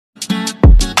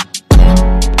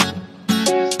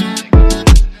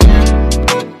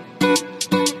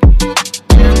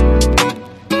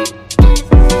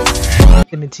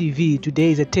Entertainment TV.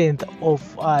 Today is the 10th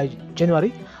of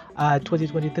January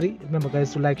 2023. Remember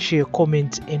guys to like, share,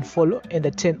 comment and follow,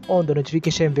 and turn on the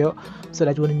notification bell so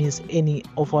that you won't miss any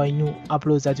of our new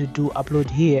uploads that we do upload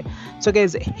here. So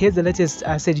guys, here's the latest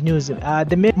sad news.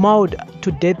 The man mauled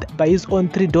to death by his own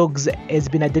 3 dogs has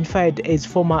been identified as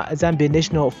former Zambian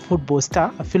national football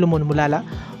star Philemon Mulala.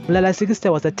 Mulala's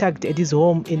sister was attacked at his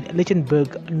home in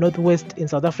Lichtenburg, northwest in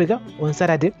South Africa on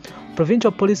Saturday.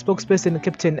 Provincial police spokesperson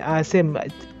Captain Sam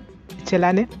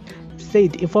Chelane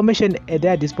said information at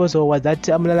their disposal was that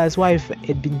Mulala's wife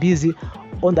had been busy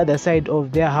on the other side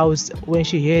of their house when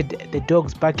she heard the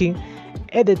dogs barking.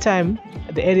 At the time,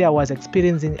 the area was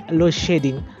experiencing load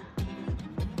shedding.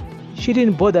 She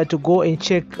didn't bother to go and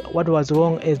check what was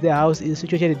wrong, as their house is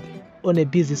situated on a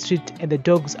busy street and the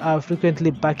dogs are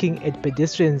frequently barking at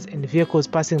pedestrians and vehicles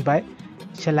passing by,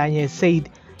 Chalanya said.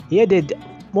 He added,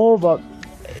 moreover,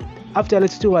 after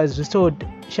electricity was restored,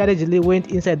 she allegedly went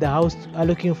inside the house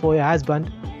looking for her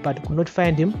husband but could not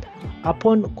find him.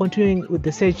 Upon continuing with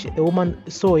the search, the woman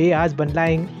saw her husband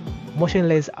lying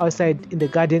motionless outside in the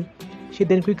garden. She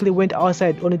then quickly went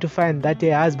outside only to find that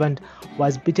her husband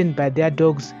was bitten by their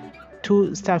dogs,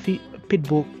 2 stuffy pit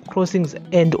bull crossings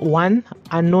and 1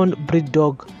 unknown breed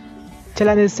dog.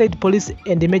 Chalane said police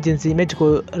and emergency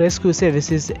medical rescue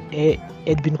services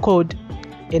had been called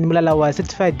and Mulala was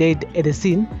certified dead at the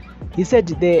scene. He said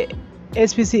the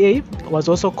SPCA was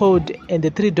also called and the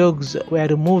 3 dogs were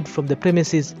removed from the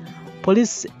premises.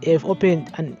 Police have opened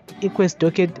an inquest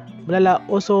docket. Mulala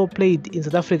also played in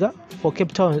South Africa for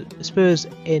Cape Town Spurs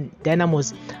and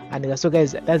Dynamos. And so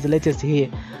guys, that's the latest here.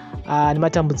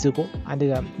 Nimatambudziko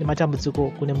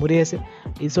kune murese.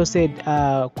 It's also said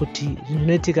kuti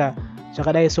zvinoitika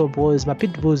zvakadai so bulls, ma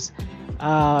pit bulls,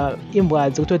 imbwa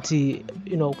dzekutoti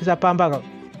kusapamba,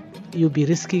 you'll be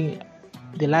risking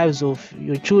the lives of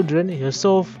your children,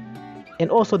 yourself,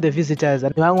 and also the visitors.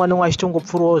 And vamwe vanenge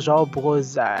vachitongopfurawo zvavo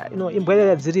because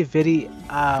imbwa dziri very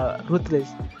ruthless.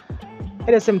 At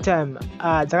the same time,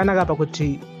 dzakanaka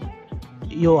pakuti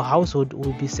your household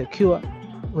will be secure.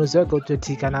 Unoziva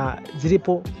kuti kana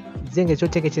dziripo dzinenge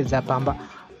dzichotengechedza pamba.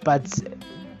 But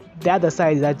the other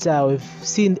side is that we've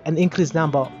seen an increased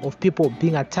number of people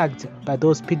being attacked by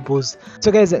those pit bulls.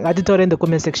 So guys, ngatitaure in the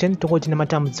comment section tongoti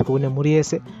nematambudziko kune mhuri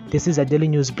yese. This is a daily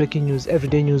news, breaking news,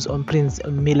 everyday news on Prince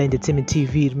Mila Entertainment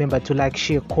TV. Remember to like,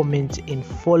 share, comment and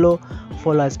follow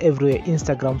us everywhere: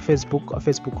 Instagram, Facebook, our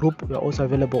Facebook group. We are also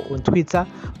available on Twitter,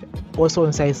 also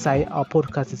on Sai. Our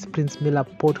podcast is Prince Mila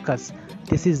Podcast.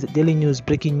 This is daily news,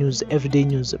 breaking news, everyday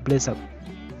news. Bless up.